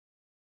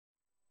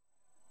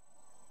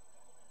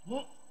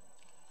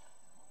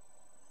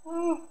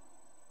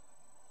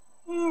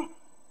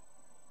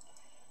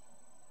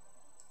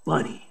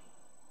Buddy.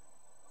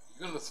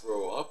 You gonna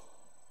throw up?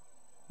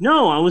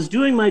 No, I was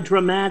doing my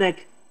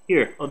dramatic...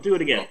 Here, I'll do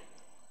it again.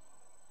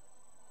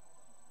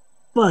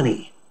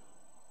 Bunny.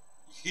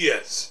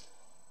 Yes.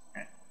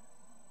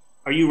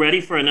 Are you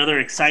ready for another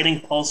exciting,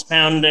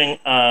 pulse-pounding,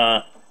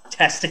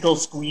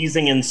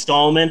 testicle-squeezing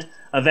installment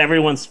of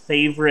everyone's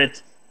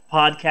favorite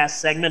podcast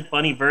segment,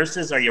 Bunny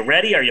Versus? Are you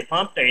ready? Are you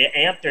pumped? Are you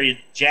amped? Are you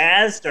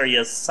jazzed? Are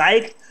you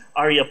psyched?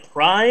 Are you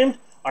primed?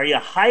 Are you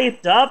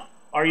hyped up?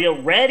 Are you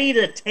ready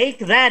to take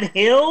that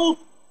hill?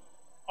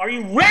 Are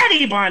you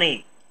ready,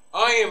 Bunny?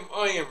 I am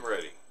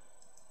ready.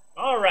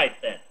 All right,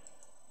 then.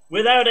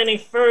 Without any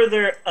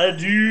further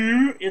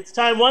ado, it's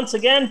time once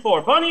again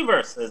for Bunny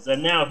Versus.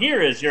 And now here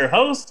is your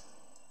host,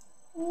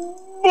 Bunny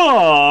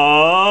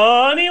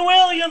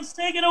Williams.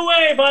 Take it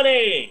away,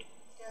 Bunny.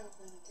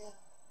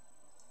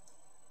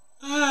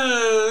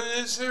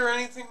 Is there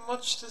anything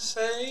much to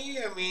say?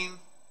 I mean,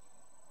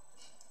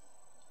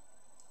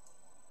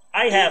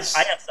 I have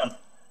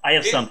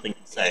something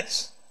to say.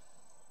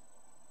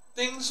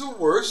 Things are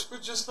worse. We're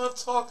just not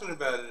talking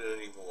about it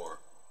anymore.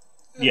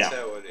 That's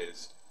how it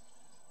is.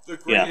 The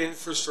great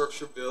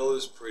infrastructure bill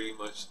is pretty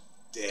much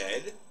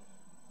dead.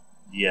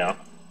 Yeah.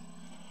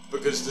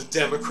 Because the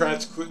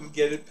Democrats couldn't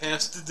get it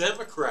past the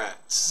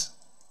Democrats.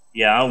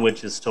 Yeah,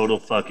 which is total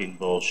fucking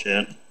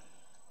bullshit.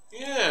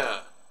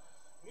 Yeah.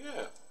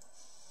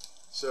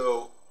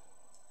 So.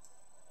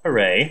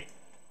 Hooray.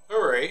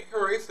 Hooray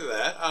for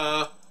that.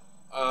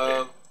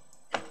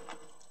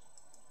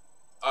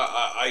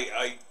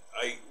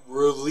 I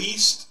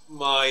released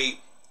my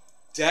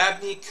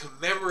Dabney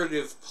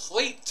commemorative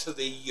plate to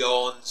the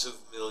yawns of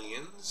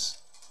millions.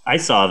 I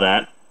saw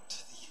that.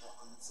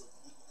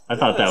 I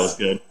thought that was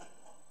good.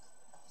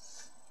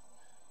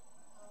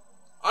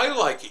 I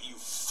like it, you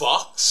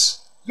fucks.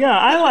 Yeah,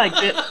 I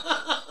liked it.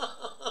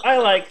 I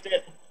liked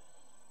it.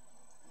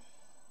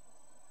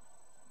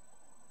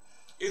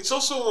 It's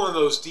also one of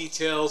those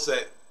details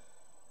that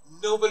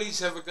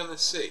nobody's ever going to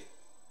see.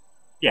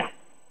 Yeah.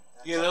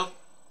 You know?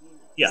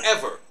 Yeah.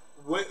 Ever.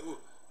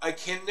 I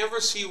can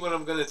never see when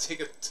I'm going to take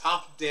a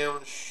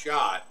top-down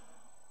shot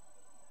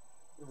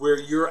where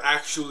you're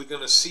actually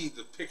going to see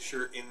the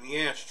picture in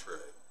the ashtray.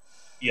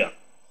 Yeah.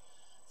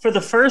 For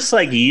the first,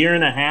 year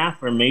and a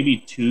half or maybe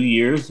 2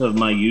 years of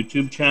my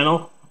YouTube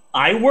channel,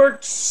 I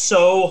worked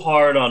so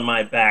hard on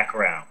my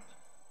background.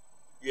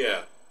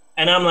 Yeah.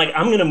 And I'm like,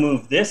 I'm going to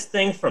move this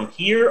thing from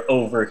here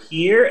over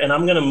here, and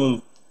I'm going to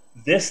move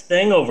this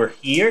thing over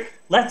here.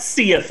 Let's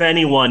see if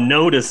anyone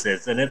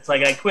notices. And it's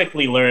like I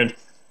quickly learned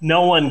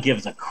no one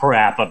gives a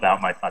crap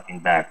about my fucking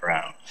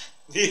background.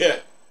 Yeah.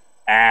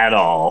 At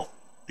all.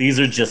 These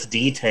are just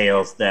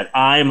details that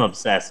I'm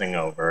obsessing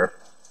over.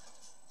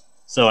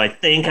 So I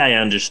think I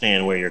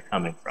understand where you're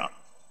coming from.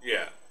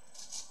 Yeah.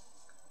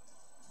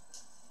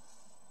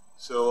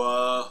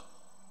 So,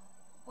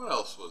 what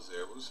else was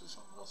there? Was there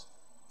something else?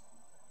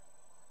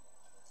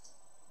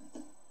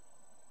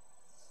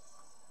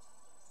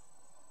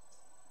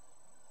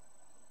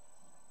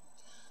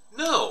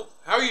 No.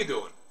 How are you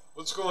doing?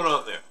 What's going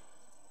on there?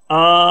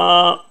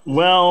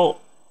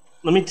 Well,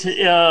 let me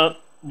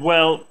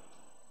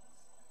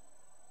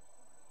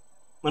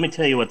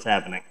tell you what's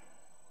happening.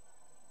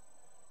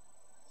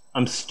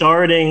 I'm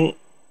starting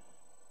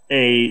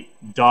a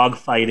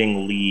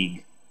dogfighting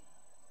league.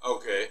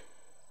 Okay.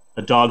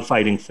 A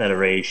dogfighting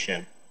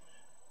federation.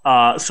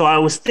 So I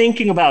was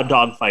thinking about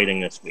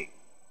dogfighting this week.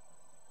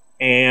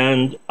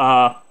 And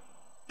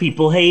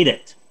people hate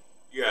it.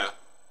 Yeah.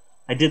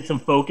 I did some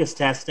focus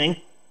testing,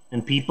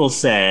 and people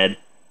said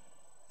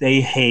they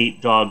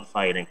hate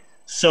dogfighting.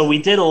 So we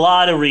did a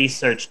lot of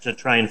research to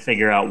try and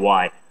figure out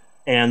why.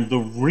 And the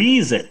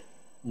reason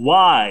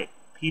why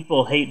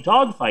people hate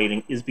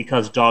dogfighting is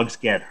because dogs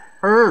get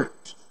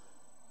hurt.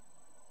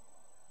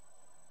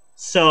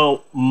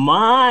 So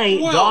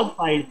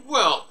dogfight.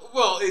 Well,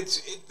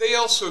 they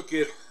also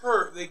get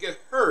hurt. They get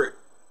hurt,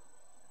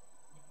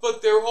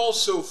 but they're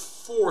also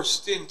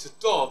forced into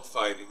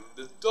dogfighting.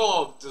 The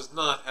dog does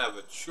not have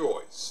a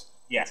choice.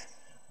 Yes,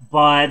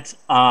 but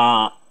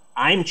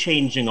I'm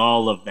changing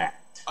all of that.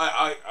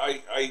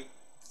 I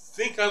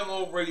think I'm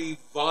already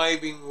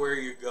vibing where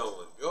you're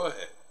going. Go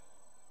ahead.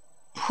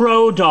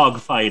 Pro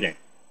dogfighting.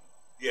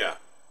 Yeah.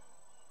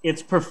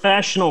 It's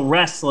professional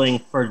wrestling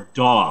for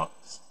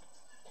dogs.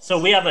 So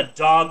we have a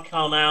dog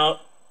come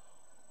out,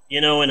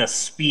 in a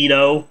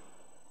Speedo.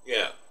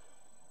 Yeah.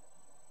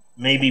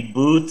 Maybe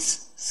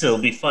boots. So it'll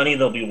be funny,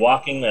 they'll be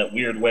walking that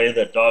weird way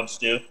that dogs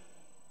do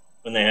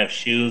when they have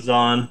shoes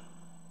on.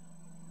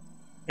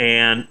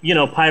 And,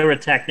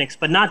 pyrotechnics,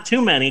 but not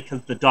too many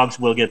because the dogs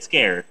will get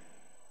scared.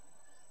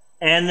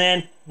 And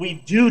then we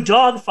do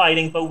dog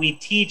fighting, but we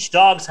teach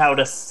dogs how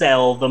to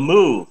sell the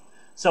move.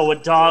 So a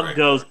dog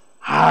goes,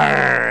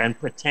 "Arr," and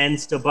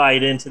pretends to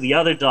bite into the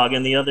other dog,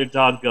 and the other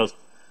dog goes,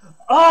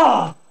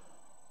 "Oh,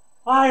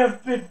 I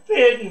have been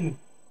bitten.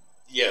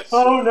 Yes.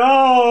 Oh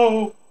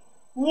no,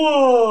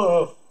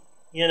 woof."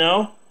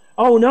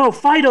 Oh no,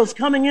 Fido's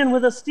coming in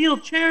with a steel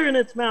chair in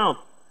its mouth.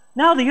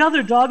 Now the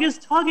other dog is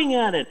tugging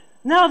at it.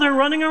 Now they're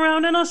running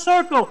around in a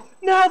circle.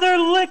 Now they're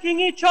licking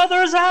each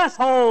other's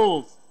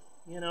assholes.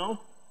 You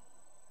know?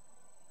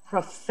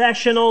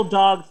 Professional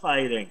dog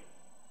fighting.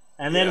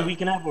 And then we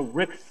can have a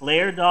Ric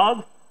Flair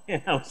dog.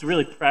 And I was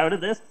really proud of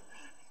this.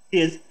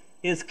 His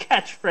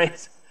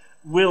catchphrase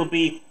will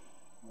be,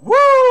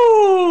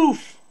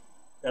 woof!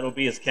 That'll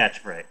be his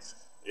catchphrase.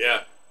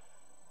 Yeah.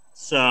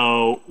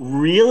 So,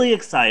 really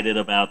excited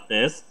about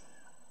this.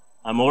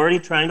 I'm already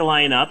trying to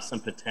line up some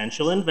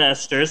potential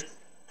investors.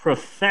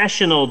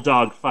 Professional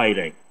dog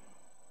fighting.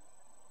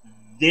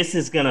 This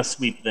is going to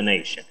sweep the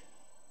nation.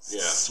 Yeah.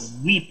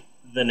 Sweep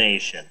the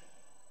nation.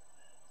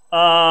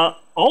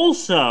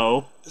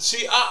 Also...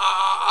 See,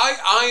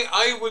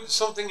 I would...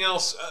 Something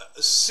else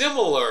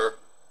similar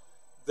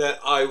that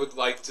I would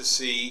like to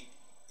see,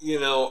 you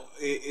know,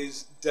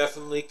 is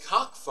definitely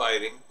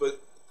cockfighting,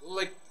 but,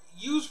 like,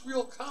 use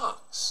real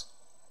cocks.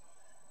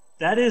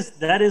 That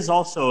is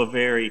also a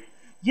very...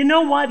 You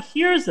know what?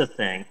 Here's the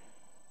thing.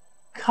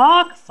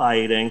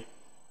 Cockfighting,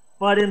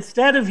 but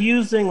instead of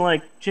using,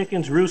 like,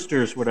 chickens,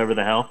 roosters, whatever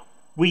the hell,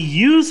 we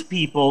use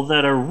people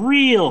that are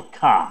real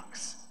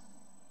cocks.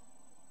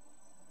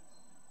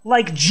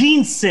 Like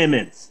Gene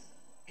Simmons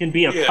can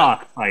be a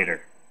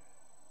cockfighter.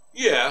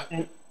 Yeah.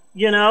 And,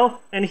 you know?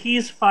 And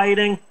he's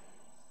fighting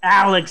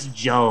Alex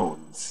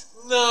Jones.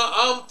 No,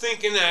 I'm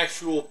thinking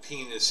actual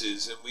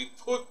penises, and we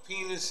put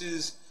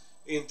penises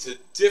into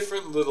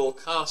different little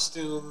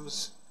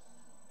costumes,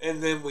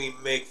 and then we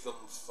make them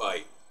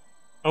fight.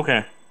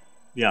 Okay,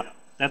 yeah,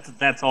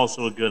 that's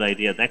also a good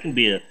idea. That can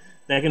be a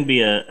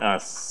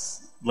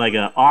like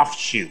an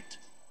offshoot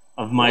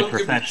of my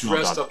professional.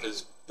 One could be dressed up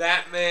as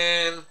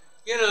Batman,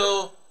 you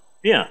know.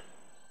 Yeah.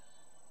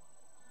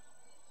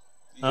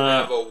 You can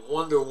have a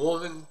Wonder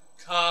Woman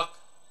cock.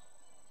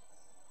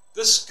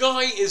 The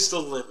sky is the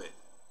limit.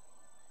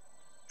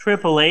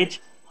 Triple H,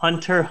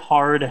 Hunter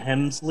Hard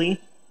Hemsley.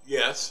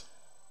 Yes.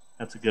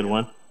 That's a good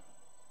one.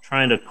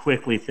 Trying to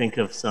quickly think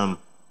of some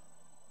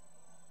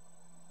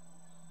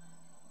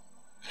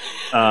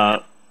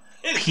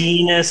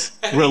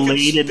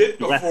penis-related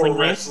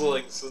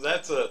wrestling. So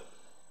that's a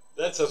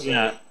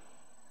yeah.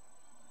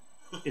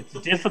 It's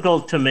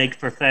difficult to make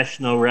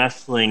professional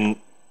wrestling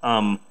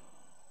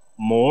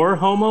more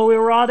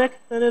homoerotic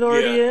than it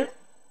already is,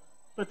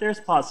 but there's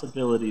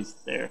possibilities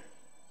there.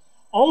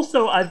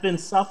 Also, I've been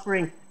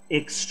suffering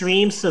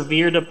extreme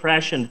severe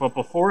depression, but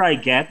before I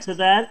get to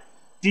that,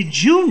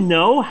 did you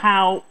know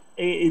how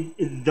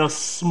the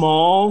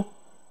small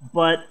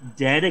but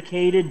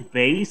dedicated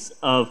base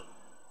of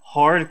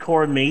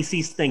hardcore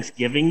Macy's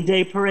Thanksgiving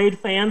Day Parade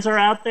fans are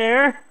out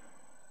there?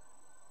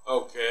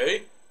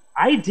 Okay.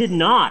 I did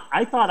not.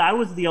 I thought I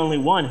was the only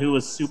one who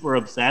was super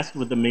obsessed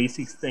with the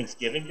Macy's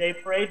Thanksgiving Day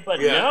Parade, but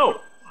no.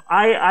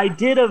 I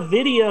did a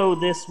video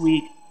this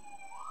week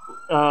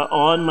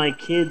on my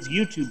kids'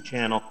 YouTube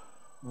channel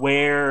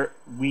where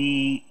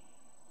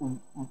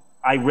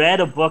I read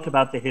a book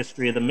about the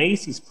history of the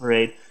Macy's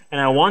Parade, and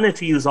I wanted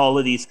to use all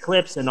of these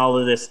clips and all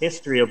of this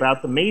history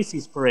about the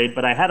Macy's Parade,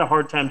 but I had a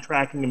hard time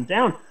tracking them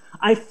down.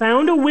 I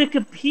found a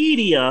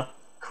Wikipedia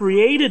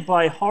created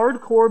by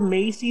hardcore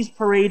Macy's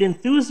Parade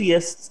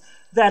enthusiasts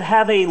that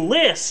have a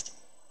list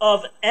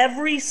of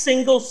every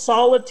single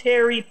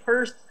solitary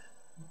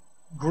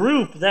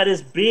group that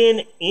has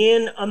been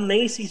in a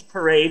Macy's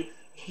Parade.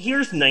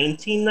 Here's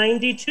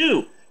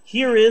 1992.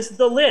 Here is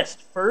the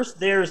list. First,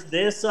 there's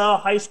this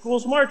high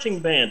school's marching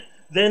band.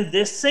 Then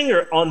this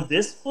singer on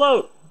this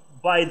float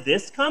by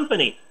this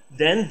company.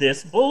 Then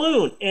this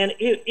balloon. And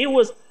it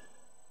was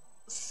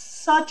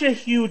such a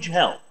huge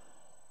help.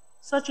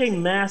 Such a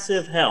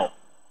massive help.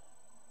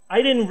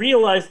 I didn't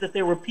realize that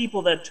there were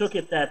people that took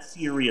it that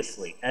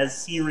seriously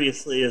as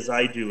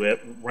I do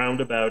it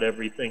roundabout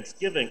every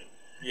Thanksgiving.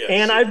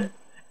 Yes.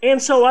 And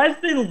so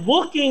I've been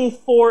looking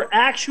for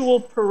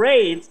actual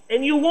parades,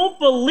 and you won't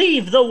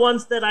believe the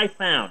ones that I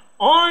found.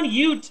 On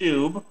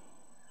YouTube,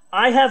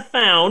 I have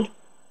found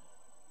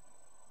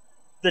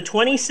the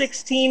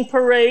 2016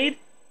 parade,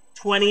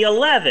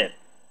 2011,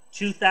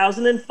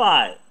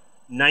 2005,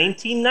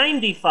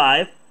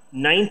 1995,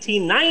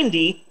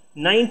 1990,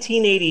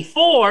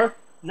 1984,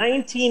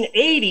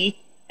 1980,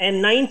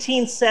 and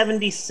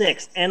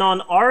 1976. And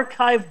on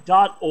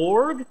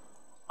archive.org,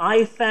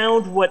 I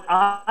found what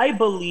I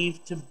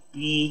believe to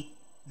be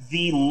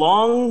the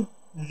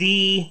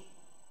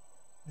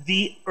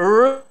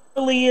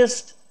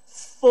earliest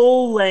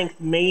full-length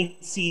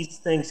Macy's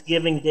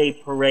Thanksgiving Day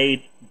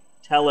Parade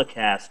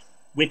telecast,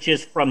 which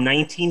is from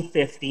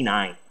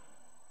 1959.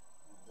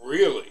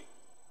 Really?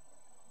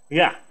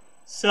 Yeah.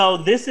 So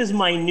this is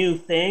my new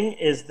thing,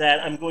 is that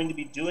I'm going to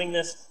be doing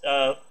this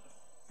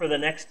for the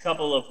next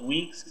couple of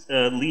weeks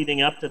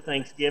leading up to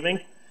Thanksgiving,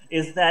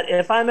 is that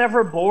if I'm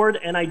ever bored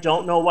and I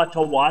don't know what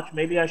to watch,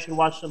 maybe I should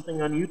watch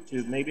something on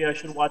YouTube, maybe I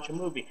should watch a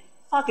movie.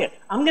 Fuck it.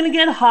 I'm going to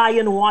get high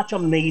and watch a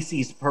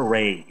Macy's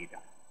parade.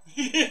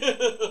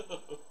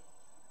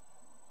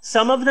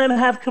 Some of them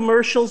have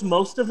commercials,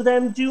 most of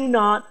them do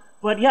not,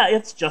 But yeah,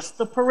 it's just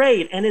the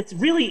parade, and it's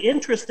really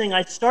interesting.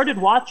 I started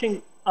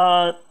watching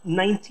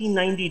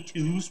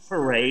 1992's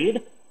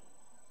parade,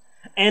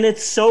 and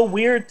it's so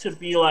weird to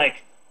be like,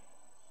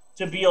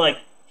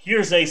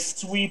 here's a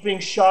sweeping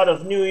shot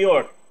of New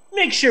York.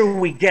 Make sure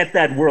we get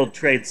that World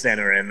Trade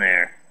Center in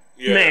there.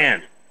 Yeah.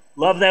 Man,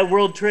 love that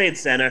World Trade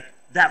Center.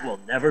 That will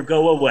never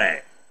go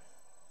away.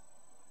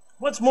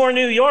 What's more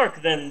New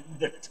York than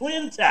the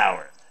Twin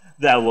Towers?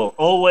 That will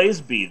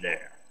always be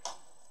there.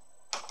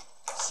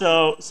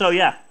 So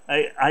yeah,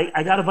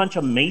 I got a bunch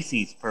of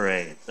Macy's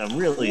parades. I'm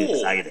really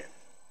excited.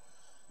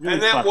 Really,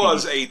 and that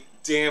was a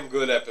damn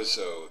good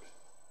episode.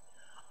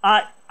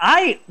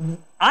 I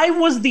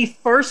was the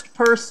first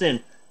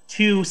person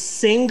to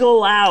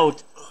single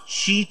out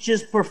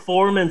Cheech's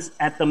performance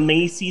at the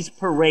Macy's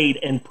parade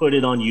and put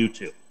it on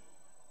YouTube.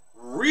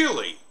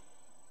 Really?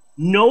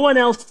 No one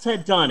else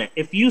had done it.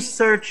 If you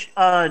search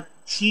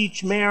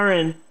Cheech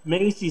Marin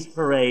Macy's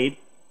parade,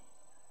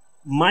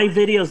 my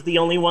video's the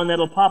only one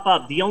that'll pop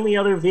up. The only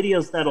other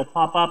videos that'll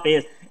pop up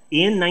is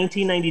in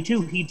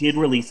 1992 he did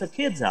release a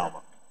kids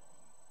album.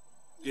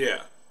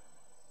 Yeah.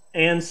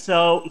 And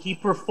so he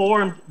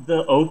performed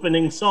the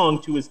opening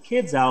song to his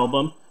kids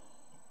album,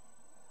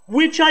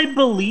 which I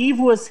believe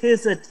was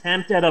his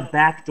attempt at a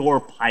backdoor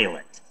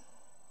pilot.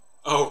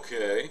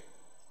 Okay.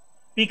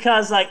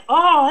 Because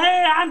oh,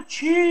 hey, I'm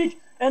Cheech,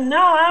 and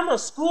now I'm a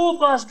school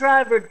bus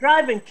driver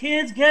driving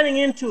kids, getting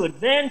into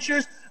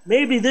adventures.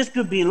 Maybe this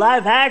could be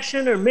live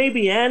action, or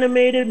maybe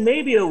animated,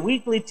 maybe a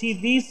weekly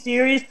TV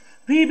series,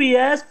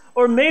 PBS,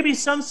 or maybe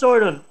some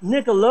sort of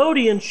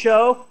Nickelodeon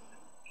show.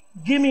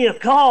 Give me a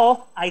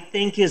call, I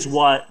think is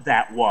what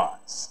that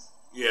was.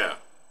 Yeah.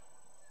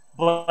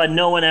 But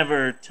no one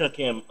ever took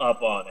him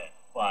up on it.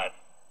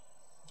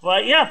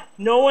 But yeah,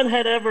 no one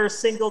had ever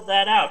singled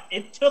that out.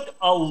 It took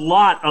a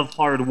lot of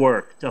hard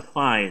work to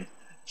find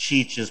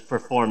Cheech's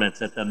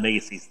performance at the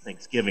Macy's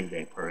Thanksgiving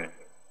Day Parade.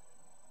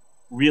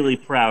 Really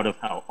proud of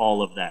how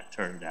all of that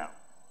turned out.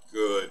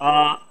 Good.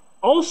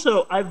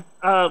 Also, I've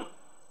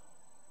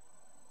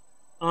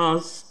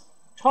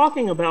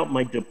talking about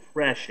my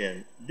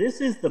depression.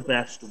 This is the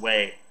best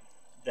way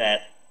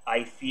that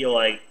I feel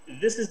like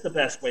this is the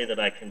best way that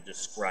I can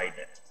describe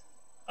it.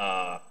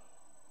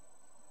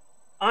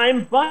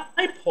 I'm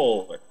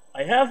bipolar.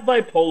 I have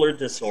bipolar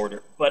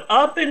disorder, but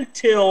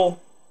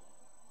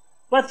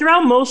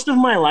throughout most of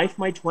my life,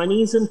 my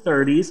 20s and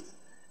 30s,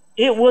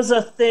 it was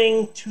a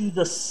thing to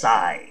the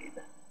side.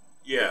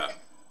 Yeah.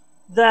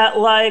 That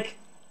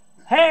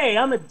hey,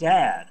 I'm a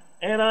dad,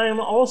 and I'm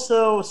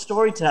also a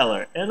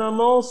storyteller, and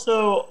I'm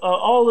also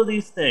all of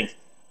these things.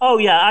 Oh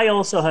yeah, I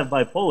also have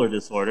bipolar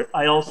disorder.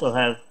 I also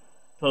have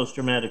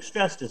post-traumatic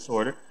stress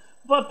disorder.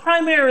 But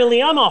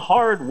primarily, I'm a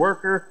hard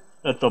worker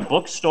at the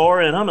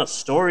bookstore, and I'm a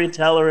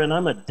storyteller, and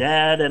I'm a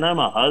dad, and I'm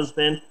a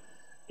husband.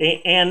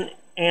 And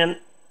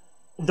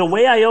the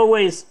way I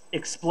always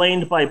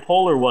explained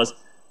bipolar was,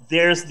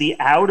 there's the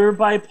outer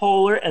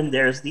bipolar and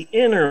there's the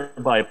inner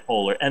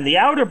bipolar. And the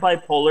outer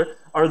bipolar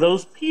are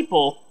those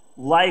people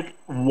like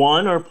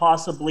one or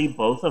possibly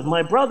both of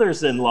my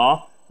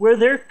brothers-in-law, where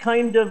they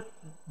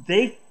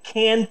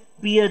can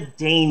be a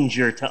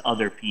danger to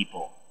other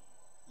people.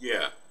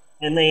 Yeah.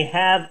 And they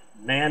have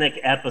manic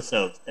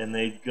episodes, and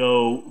they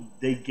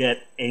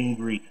get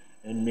angry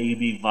and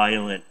maybe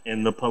violent,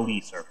 and the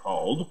police are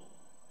called.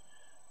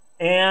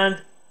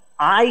 And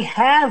I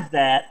have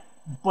that,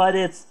 but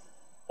it's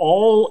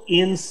all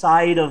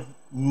inside of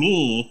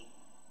me,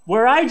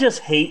 where I just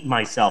hate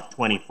myself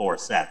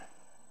 24/7.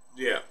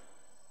 Yeah.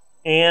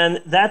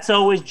 And that's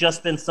always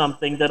just been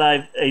something that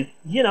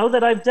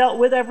I've dealt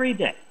with every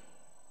day.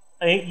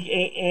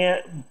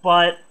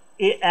 But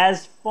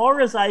as far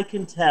as I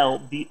can tell,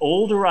 the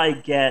older I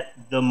get,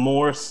 the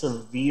more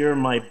severe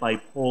my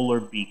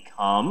bipolar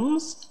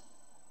becomes.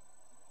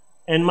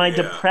 And my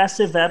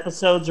depressive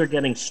episodes are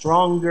getting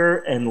stronger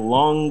and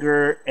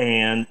longer,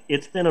 and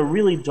it's been a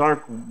really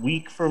dark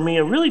week for me,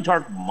 a really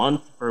dark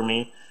month for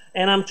me.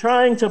 And I'm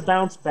trying to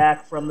bounce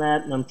back from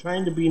that, and I'm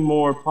trying to be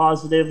more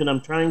positive, and I'm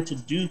trying to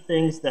do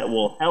things that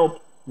will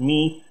help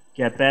me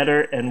get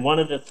better. And one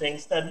of the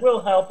things that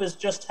will help is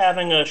just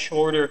having a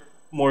shorter,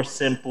 more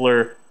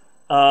simpler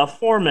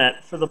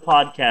format for the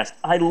podcast.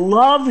 I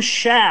love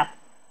Shap,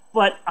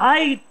 but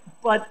I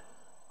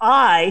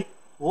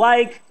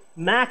like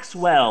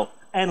Maxwell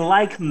and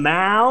like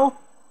Mal.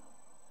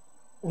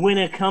 When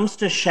it comes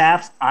to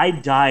Shaps, I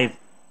dive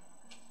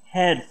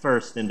head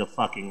first into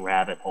fucking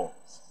rabbit holes.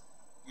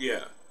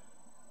 Yeah.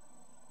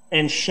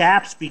 And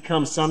Shaps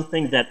become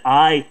something that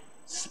I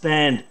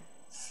spend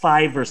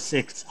 5 or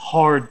 6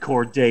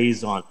 hardcore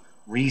days on,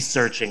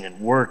 researching and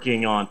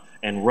working on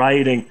and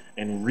writing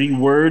and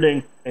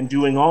rewording and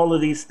doing all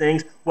of these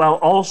things, while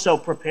also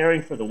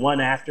preparing for the one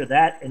after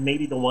that and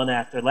maybe the one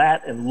after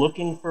that and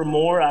looking for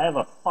more. I have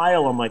a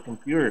file on my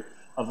computer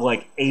of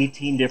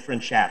 18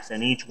 different Shaps,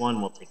 and each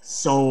one will take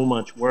so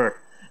much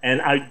work.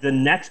 And the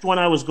next one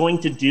I was going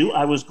to do,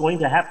 I was going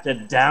to have to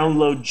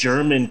download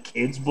German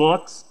kids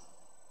books.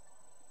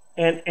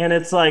 And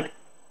it's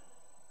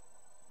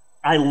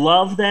I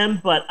love them,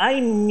 but I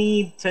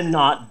need to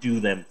not do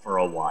them for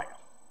a while.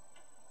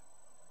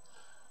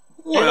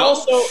 And Well,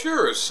 also,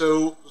 sure.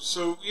 So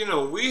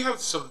we have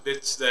some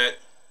bits that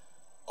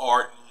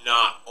are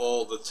not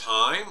all the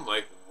time,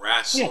 like yeah,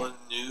 wrestling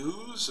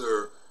news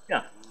or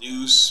yeah,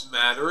 news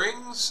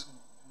smatterings.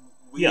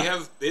 We yeah,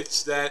 have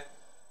bits that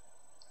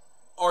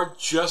are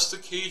just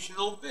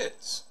occasional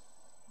bits.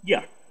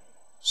 yeah.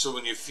 So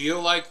when you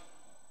feel like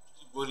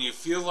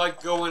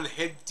going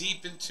head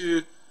deep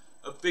into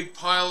a big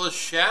pile of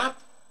shap,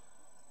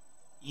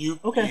 you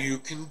Okay, you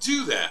can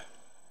do that,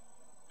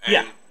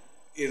 yeah, and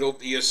it'll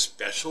be a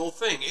special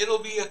thing. It'll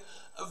be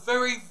a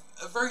very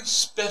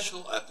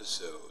special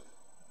episode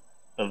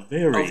a of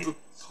very the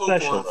Pope on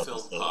special Film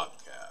episode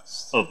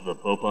podcast. of the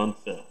Pope on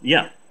Film.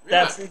 Yeah,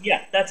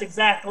 Yeah, that's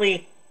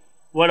exactly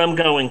what I'm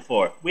going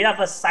for. We have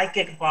a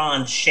psychic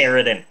bond,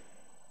 Sheridan.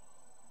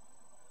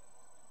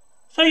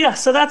 So yeah,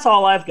 so that's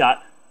all I've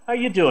got. How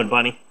you doing,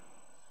 Bunny?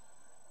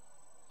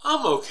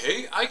 I'm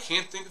okay. I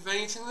can't think of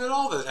anything at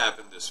all that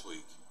happened this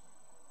week.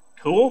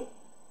 Cool.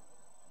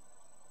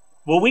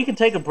 Well, we can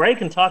take a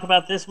break and talk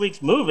about this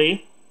week's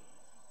movie.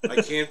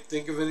 I can't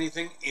think of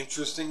anything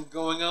interesting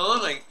going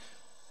on. I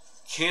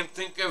can't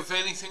think of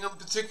anything I'm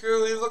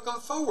particularly looking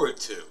forward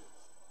to.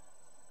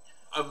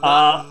 I'm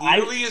not I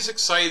nearly as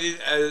excited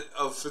as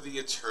for the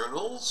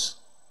Eternals.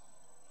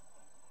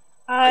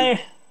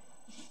 I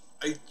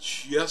I I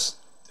just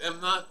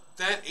am not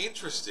that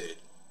interested.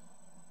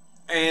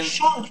 And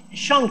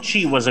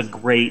Shang-Chi was a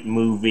great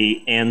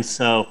movie, and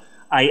so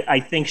I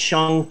think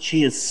Shang-Chi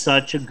is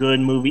such a good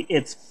movie.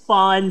 It's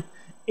fun.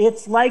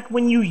 It's like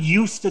when you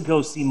used to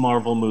go see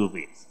Marvel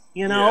movies,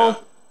 you yeah, know?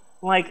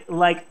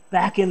 Like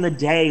back in the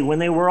day when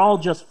they were all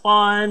just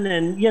fun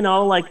and,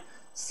 like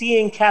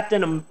seeing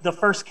the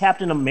first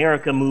Captain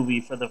America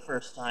movie for the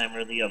first time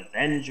or the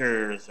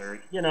Avengers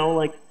or,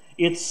 like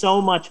it's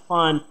so much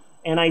fun.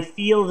 And I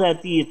feel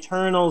that the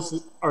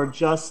Eternals are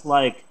just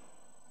like,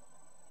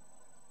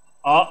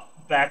 oh,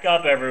 back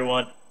up,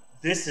 everyone.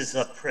 This is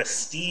a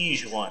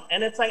prestige one.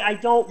 And it's like, I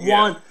don't yeah,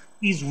 want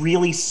these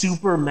really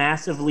super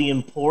massively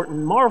important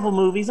Marvel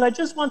movies. I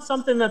just want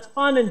something that's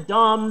fun and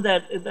dumb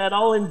that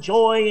I'll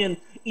enjoy and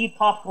eat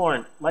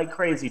popcorn like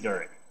crazy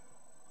during.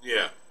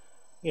 yeah.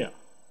 Yeah.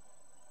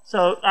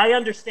 So I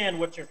understand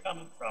what you're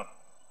coming from.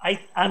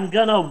 I'm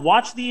going to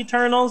watch The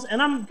Eternals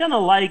and I'm going to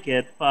like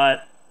it,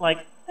 but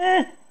like,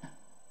 eh.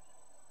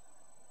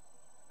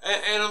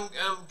 And I'm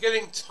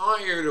getting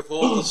tired of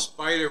all the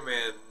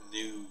Spider-Man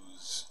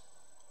news.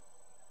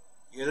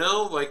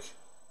 Like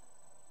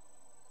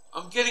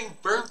I'm getting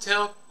burnt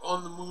out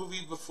on the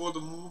movie before the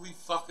movie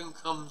fucking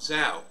comes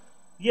out.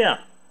 Yeah.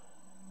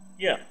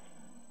 Yeah.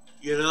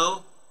 You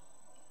know?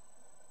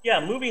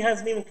 Yeah, movie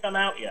hasn't even come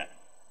out yet.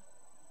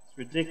 It's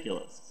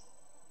ridiculous.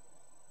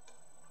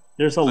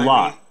 There's a I mean,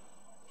 lot.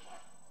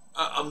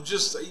 I'm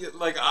just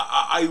like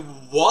I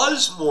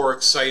was more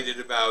excited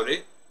about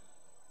it,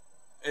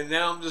 and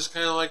now I'm just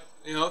kind of like,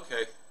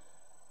 okay,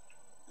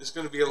 there's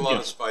going to be a lot Yeah.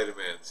 of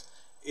Spider-Mans.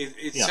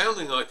 It's Yeah.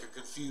 sounding like a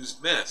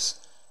confused mess,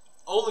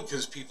 only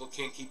because people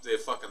can't keep their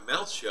fucking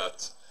mouths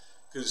shut.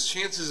 Because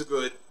chances are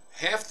good,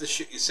 half the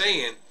shit you're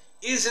saying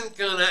isn't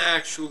gonna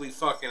actually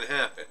fucking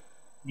happen.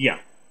 Yeah.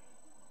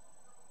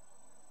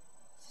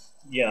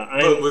 Yeah,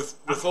 But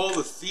with all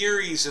the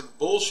theories and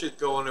bullshit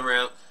going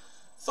around,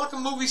 fucking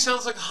movie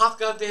sounds like a hot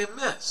goddamn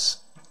mess.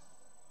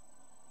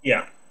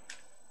 yeah.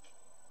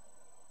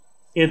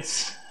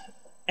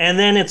 And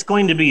then it's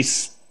going to be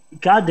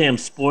goddamn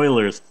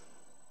spoilers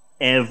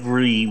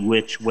every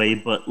which way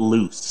but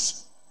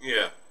loose.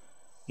 Yeah.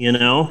 You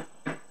know?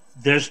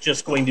 There's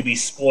just going to be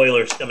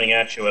spoilers coming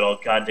at you at all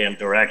goddamn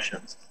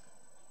directions.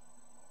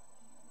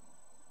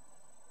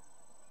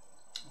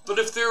 But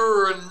if there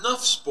are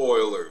enough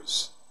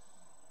spoilers,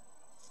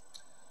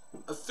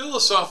 a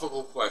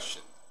philosophical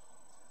question.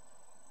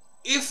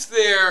 If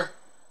there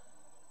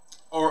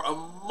are a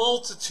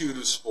multitude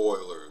of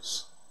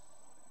spoilers,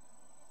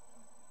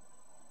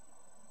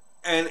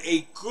 and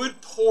a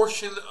good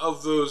portion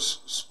of those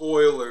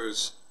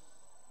spoilers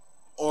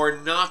are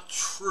not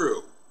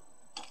true,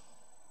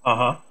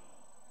 Uh-huh.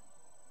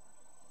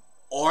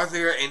 are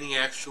there any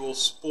actual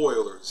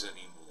spoilers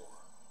anymore?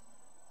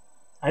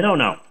 I don't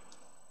know.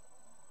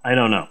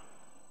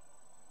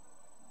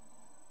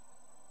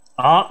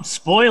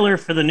 Spoiler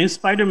for the new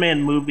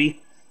Spider-Man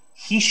movie.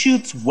 He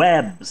shoots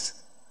webs.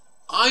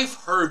 I've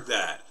heard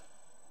that.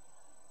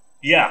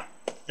 Yeah.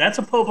 That's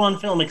a Pope on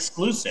Film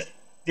exclusive.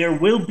 There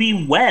will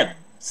be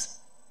webs.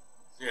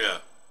 Yeah.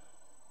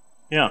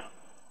 Yeah.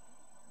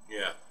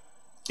 Yeah.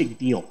 Big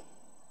deal.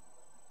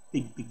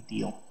 Big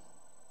deal.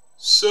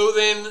 So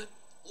then,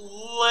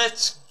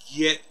 let's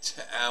get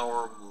to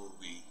our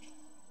movie.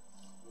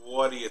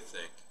 What do you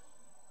think?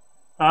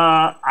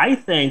 I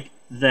think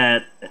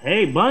that,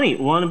 hey, Bunny,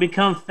 want to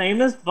become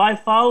famous? Buy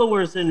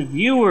followers and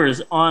viewers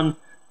on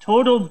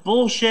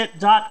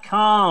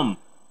totalbullshit.com.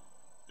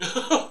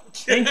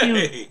 Thank you,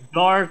 Okay.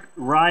 Dark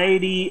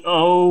Righty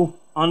O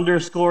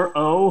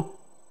 _O.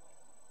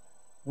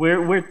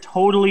 We're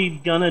totally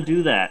gonna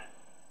do that.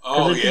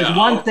 Oh if yeah. there's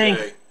one Okay.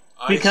 thing,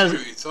 I Because see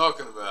what you're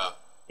talking about.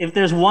 if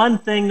there's one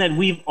thing that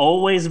we've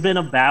always been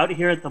about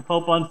here at the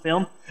Pope on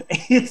Film,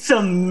 it's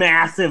a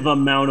massive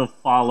amount of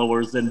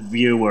followers and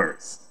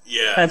viewers.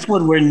 Yeah, That's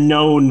what we're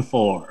known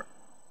for.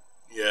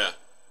 yeah,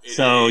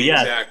 So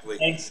yeah, exactly.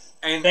 thanks,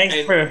 And thanks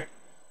and for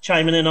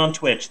chiming in on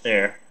Twitch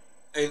there.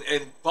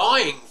 and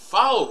buying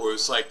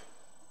followers, like,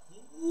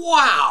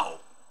 wow,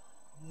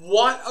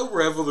 what a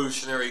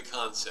revolutionary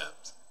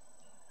concept.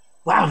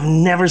 Wow, I've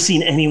never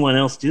seen anyone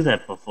else do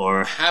that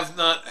before. Have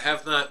not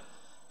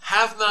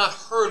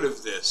heard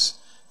of this.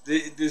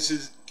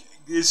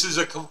 This is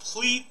a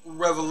complete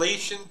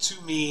revelation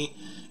to me,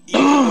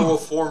 even though a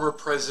former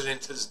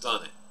president has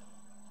done it.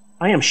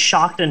 I am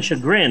shocked and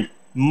chagrined,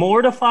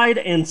 mortified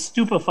and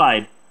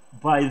stupefied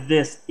by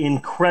this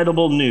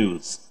incredible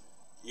news.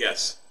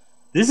 Yes.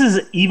 This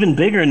is even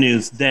bigger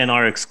news than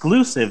our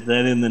exclusive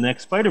that in the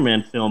next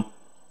Spider-Man film,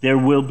 there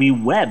will be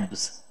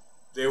webs.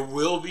 There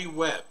will be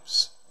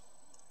webs.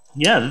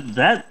 Yeah,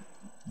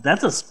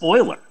 that's a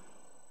spoiler.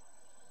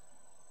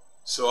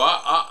 So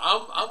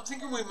I'm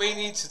thinking we may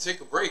need to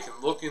take a break and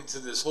look into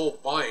this whole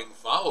buying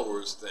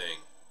followers thing.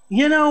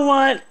 You know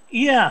what?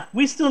 Yeah,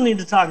 we still need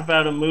to talk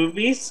about a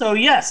movie. So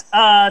yes,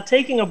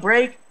 taking a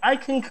break. I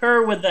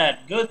concur with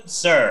that, good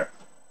sir.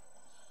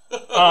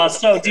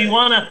 So Okay. do you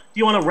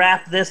wanna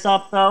wrap this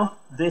up though?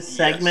 This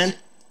segment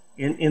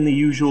in the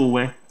usual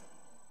way.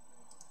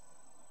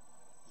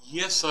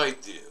 Yes, I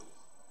do.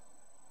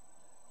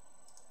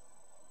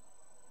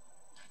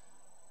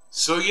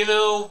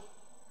 So,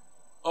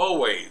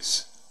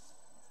 always,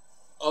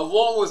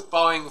 along with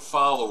buying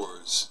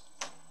followers,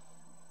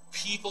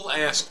 people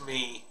ask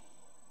me,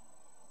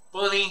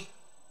 Bunny,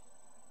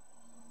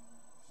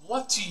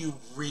 what do you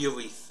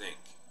really think?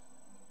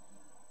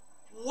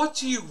 What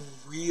do you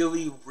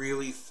really,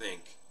 really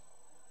think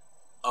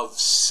of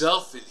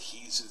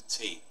self-adhesive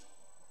tape?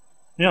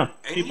 Yeah,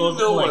 And people you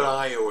know like what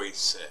I always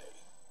say.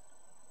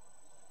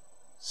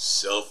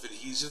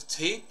 Self-adhesive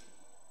tape?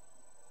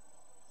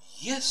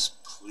 Yes,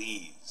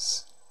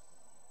 please.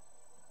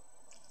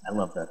 I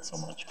love that so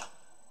much.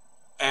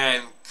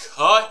 And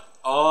cut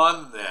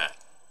on that.